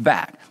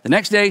back. The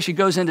next day, she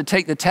goes in to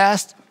take the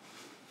test,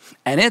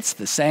 and it's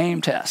the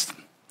same test.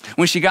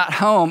 When she got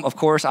home, of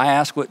course, I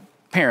asked what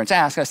parents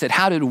ask. I said,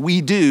 how did we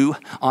do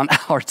on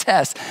our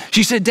test?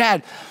 She said,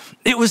 Dad,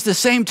 it was the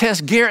same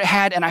test Garrett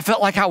had, and I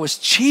felt like I was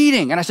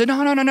cheating. And I said,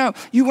 no,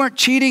 you weren't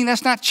cheating.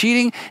 That's not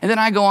cheating. And then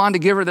I go on to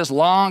give her this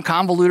long,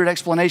 convoluted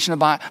explanation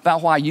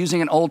about why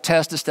using an old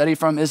test to study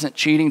from isn't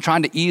cheating,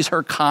 trying to ease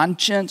her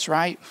conscience,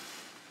 right?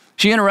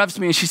 She interrupts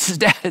me and she says,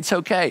 Dad, it's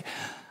okay.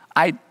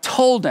 I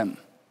told him.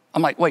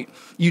 I'm like, wait,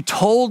 you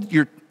told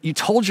your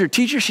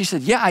teacher? She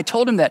said, yeah, I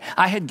told him that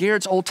I had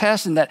Garrett's old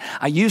test and that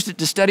I used it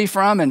to study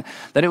from and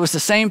that it was the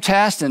same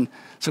test. And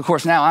so, of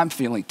course, now I'm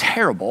feeling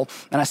terrible.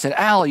 And I said,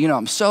 Allie,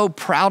 I'm so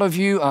proud of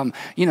you.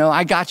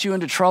 I got you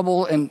into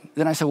trouble. And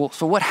then I said, well,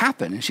 so what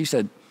happened? And she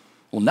said,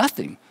 well,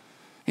 nothing.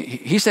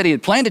 He said he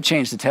had planned to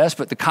change the test,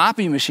 but the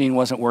copy machine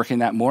wasn't working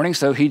that morning.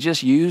 So he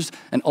just used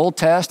an old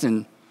test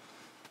and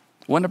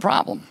wasn't a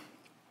problem.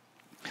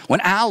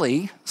 When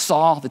Allie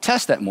saw the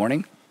test that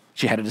morning,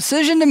 she had a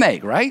decision to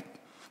make, right?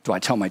 Do I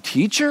tell my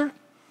teacher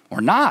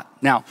or not?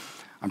 Now,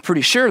 I'm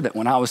pretty sure that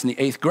when I was in the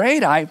 8th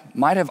grade, I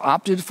might have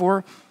opted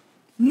for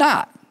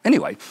not.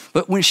 Anyway,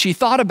 but when she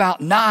thought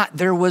about not,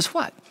 there was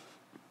what?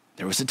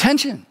 There was a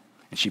tension.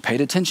 And she paid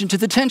attention to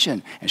the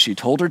tension. And she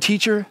told her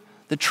teacher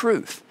the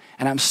truth.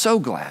 And I'm so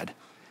glad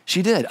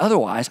she did.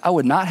 Otherwise, I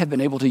would not have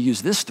been able to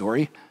use this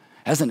story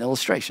as an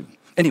illustration.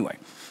 Anyway,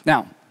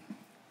 now,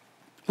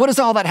 what does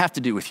all that have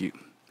to do with you?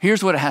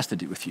 Here's what it has to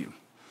do with you.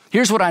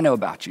 Here's what I know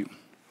about you.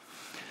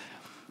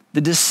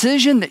 The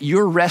decision that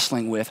you're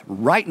wrestling with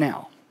right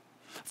now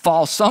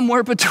falls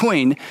somewhere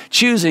between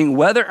choosing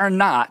whether or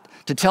not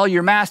to tell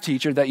your math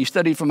teacher that you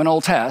studied from an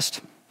old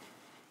test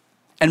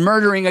and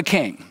murdering a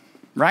king,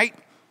 right?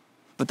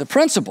 But the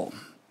principle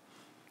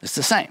is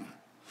the same.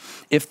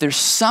 If there's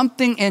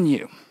something in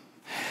you,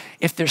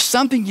 if there's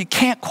something you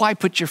can't quite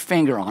put your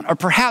finger on, or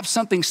perhaps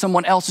something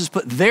someone else has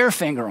put their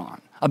finger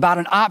on about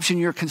an option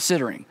you're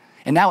considering,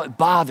 and now it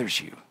bothers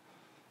you,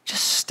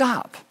 just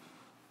stop.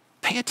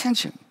 Pay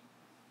attention.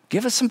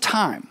 Give it some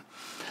time.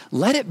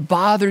 Let it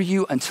bother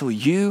you until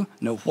you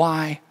know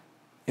why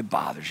it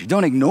bothers you.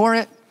 Don't ignore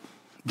it.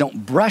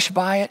 Don't brush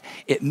by it.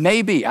 It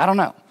may be, I don't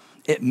know,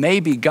 it may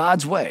be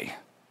God's way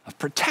of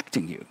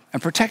protecting you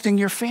and protecting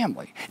your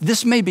family.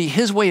 This may be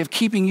his way of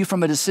keeping you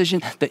from a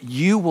decision that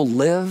you will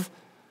live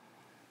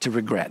to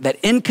regret. That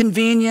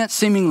inconvenient,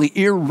 seemingly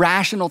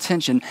irrational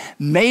tension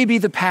may be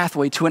the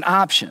pathway to an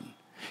option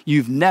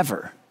you've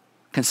never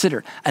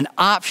considered, an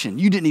option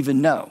you didn't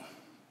even know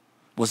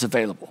was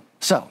available.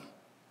 So,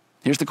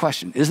 here's the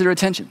question. Is there a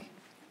tension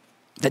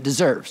that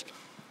deserves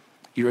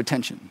your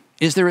attention?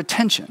 Is there a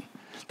tension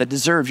that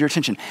deserves your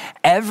attention?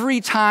 Every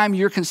time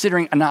you're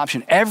considering an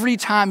option, every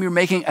time you're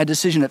making a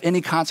decision of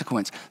any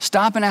consequence,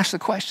 stop and ask the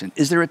question,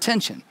 is there a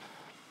tension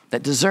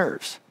that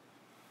deserves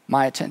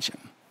my attention?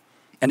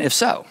 And if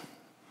so,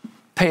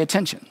 pay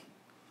attention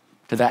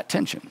to that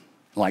tension.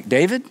 like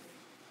David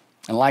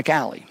and like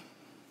Allie,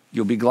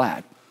 you'll be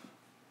glad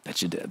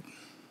that you did.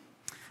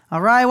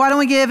 All right, why don't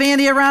we give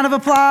Andy a round of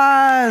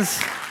applause?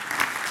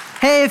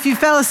 Hey, if you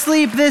fell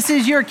asleep, this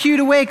is your cue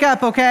to wake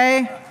up,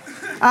 okay?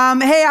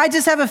 Hey, I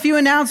just have a few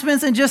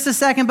announcements in just a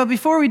second, but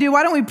before we do,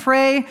 why don't we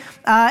pray,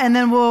 and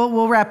then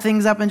we'll wrap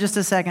things up in just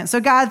a second. So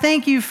God,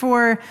 thank you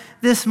for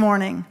this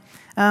morning.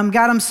 God,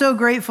 I'm so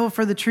grateful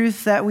for the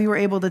truth that we were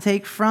able to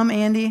take from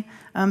Andy.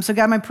 So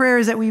God, my prayer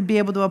is that we'd be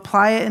able to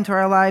apply it into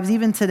our lives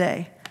even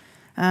today.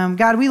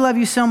 God, we love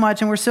you so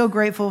much, and we're so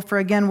grateful for,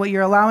 again, what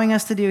you're allowing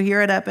us to do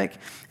here at Epic.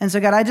 And so,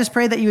 God, I just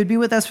pray that you would be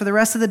with us for the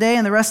rest of the day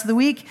and the rest of the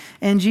week.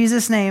 In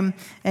Jesus' name,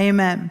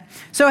 amen.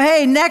 So,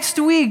 hey, next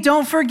week,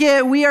 don't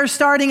forget, we are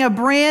starting a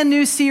brand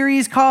new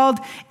series called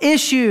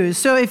Issues.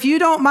 So if you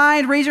don't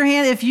mind, raise your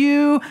hand if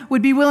you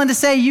would be willing to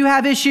say you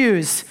have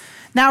issues.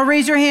 Now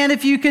raise your hand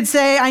if you could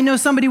say, I know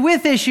somebody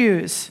with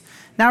issues.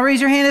 Now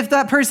raise your hand if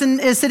that person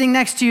is sitting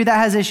next to you that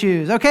has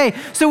issues. Okay,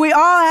 so we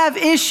all have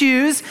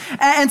issues,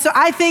 and so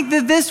I think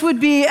that this would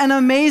be an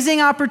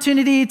amazing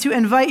opportunity to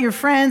invite your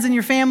friends and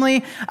your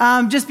family,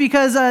 just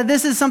because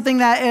this is something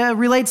that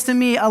relates to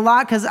me a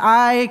lot, because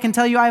I can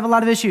tell you I have a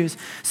lot of issues.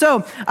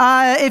 So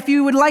if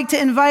you would like to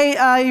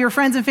invite your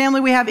friends and family,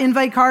 we have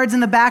invite cards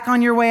in the back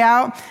on your way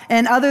out.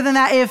 And other than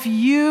that, if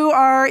you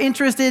are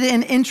interested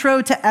in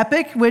Intro to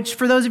Epic, which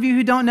for those of you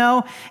who don't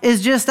know,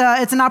 is just,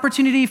 it's an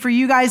opportunity for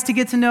you guys to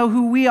get to know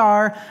who we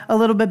are a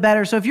little bit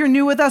better. So if you're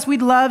new with us,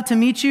 we'd love to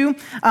meet you.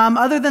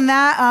 Other than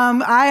that,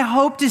 I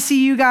hope to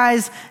see you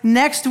guys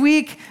next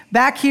week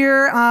back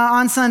here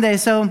on Sunday.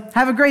 So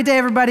have a great day,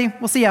 everybody.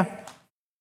 We'll see you.